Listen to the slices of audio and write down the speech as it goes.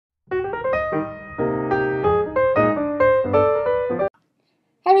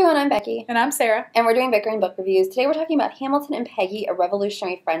I'm Becky. And I'm Sarah. And we're doing Bickering Book Reviews. Today we're talking about Hamilton and Peggy, A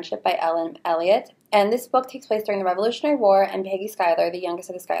Revolutionary Friendship by L.M.Elliott. And this book takes place during the Revolutionary War, and Peggy Schuyler, the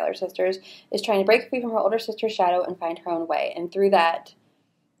youngest of the Schuyler sisters, is trying to break free from her older sister's shadow and find her own way. And through that,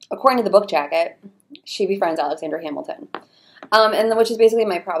 according to the book jacket, she befriends Alexander Hamilton. Which is basically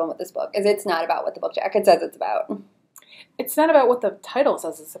my problem with this book, is it's not about what the book jacket says it's about. It's not about what the title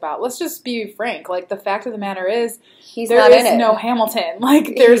says it's about. Let's just be frank. Like, the fact of the matter is, there is no Hamilton.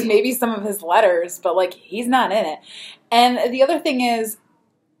 Like, there's maybe some of his letters, but, like, he's not in it. And the other thing is,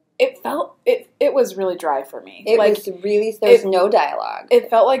 it was really dry for me. There was no dialogue. It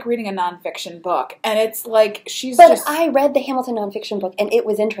felt like reading a nonfiction book. And it's like, But I read the Hamilton nonfiction book, and it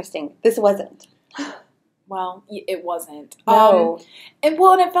was interesting. This wasn't. Well, it wasn't. No. And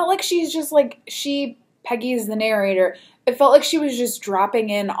it felt like she's just, like, Peggy is the narrator. It felt like she was just dropping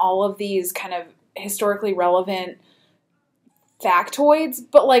in all of these kind of historically relevant factoids,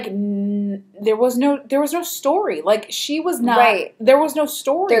 but like there was no story. Like, she was not right. There was no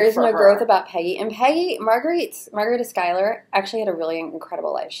story. There is for no her. growth about Peggy. And Margarita Schuyler actually had a really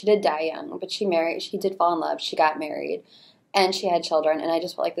incredible life. She did die young, but she did fall in love. She got married, and she had children. And I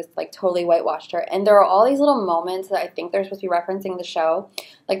just felt like this totally whitewashed her. And there are all these little moments that I think they're supposed to be referencing the show.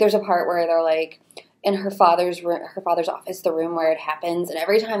 Like, there's a part where they're like in her father's office, the room where it happens, and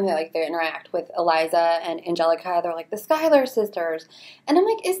every time they interact with Eliza and Angelica, they're like the Schuyler sisters, and I'm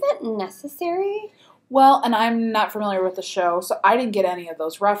like, is that necessary? Well, and I'm not familiar with the show, so I didn't get any of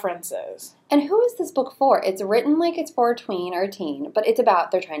those references. And who is this book for? It's written like it's for a tween or a teen, but it's about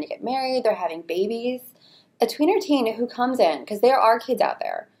they're trying to get married, they're having babies. A tween or teen who comes in, because there are kids out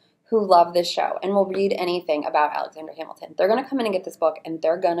there who love this show and will read anything about Alexander Hamilton. They're going to come in and get this book, and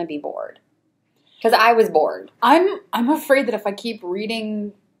they're going to be bored. Because I was bored. I'm afraid that if I keep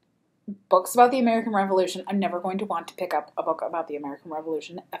reading books about the American Revolution, I'm never going to want to pick up a book about the American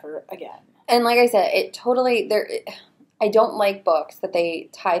Revolution ever again. And like I said, I don't like books that they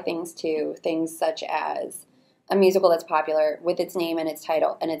tie things to things such as a musical that's popular with its name and its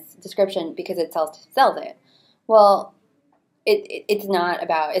title and its description because it sells it. Well, it's not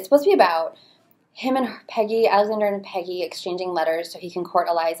about. It's supposed to be about him and Peggy, Alexander and Peggy exchanging letters so he can court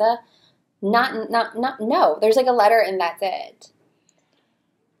Eliza. No. There's like a letter and that's it.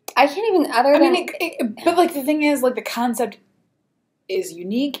 I can't even, but like the thing is, like, the concept is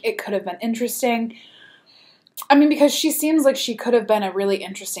unique. It could have been interesting. I mean, because she seems like she could have been a really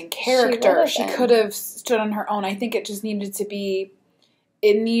interesting character. She could have stood on her own. I think it just needed to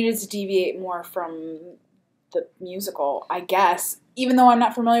deviate more from the musical, I guess. Even though I'm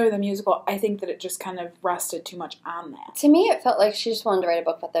not familiar with the musical, I think that it just kind of rested too much on that. To me, it felt like she just wanted to write a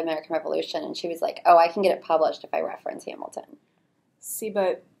book about the American Revolution, and she was like, oh, I can get it published if I reference Hamilton. See,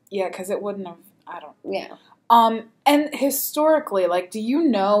 but, yeah, because it wouldn't have, Yeah. And historically, like, do you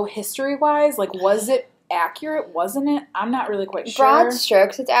know, history-wise, like, was it accurate? Wasn't it? I'm not really quite sure. Broad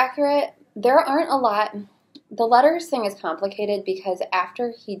strokes, it's accurate. There aren't a lot. The letters thing is complicated because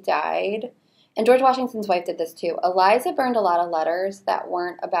after he died, and George Washington's wife did this too, Eliza burned a lot of letters that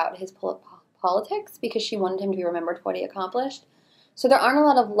weren't about his politics because she wanted him to be remembered for what he accomplished. So there aren't a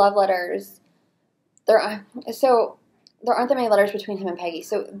lot of love letters. There aren't that many letters between him and Peggy.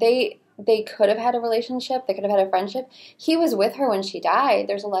 So they could have had a relationship. They could have had a friendship. He was with her when she died.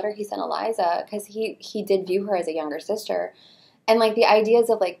 There's a letter he sent Eliza because he did view her as a younger sister. And, like, the ideas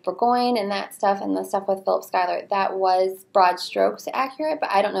of, like, Burgoyne and that stuff and the stuff with Philip Schuyler, that was broad strokes accurate,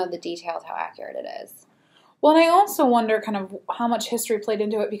 but I don't know the details how accurate it is. Well, and I also wonder kind of how much history played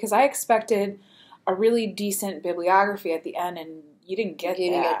into it, because I expected a really decent bibliography at the end, and you didn't get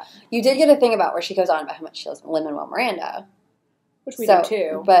that. You did get a thing about where she goes on about how much she loves Lin-Manuel Miranda. Which we do,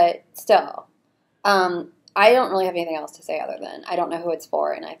 too. But still. I don't really have anything else to say other than I don't know who it's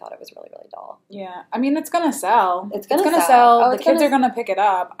for, and I thought it was really, really dull. Yeah. I mean, it's going to sell. It's going to sell. The kids are going to pick it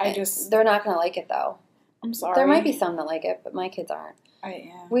up. They're not going to like it, though. I'm sorry. There might be some that like it, but my kids aren't.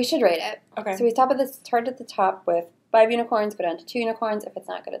 Yeah. We should rate it. Okay. So we start at the top with 5 unicorns, go down to 2 unicorns. If it's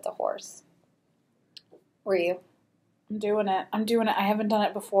not good, it's a horse. Were you? I'm doing it. I haven't done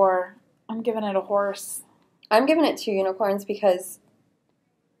it before. I'm giving it a horse. I'm giving it 2 unicorns because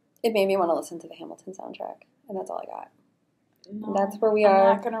it made me want to listen to the Hamilton soundtrack, and that's all I got. No, that's where we are.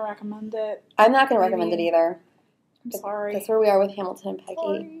 I'm not going to recommend it. I'm not going to recommend it either. I'm sorry. That's where we are with Hamilton and Peggy.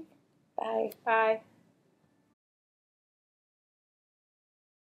 Sorry. Bye. Bye.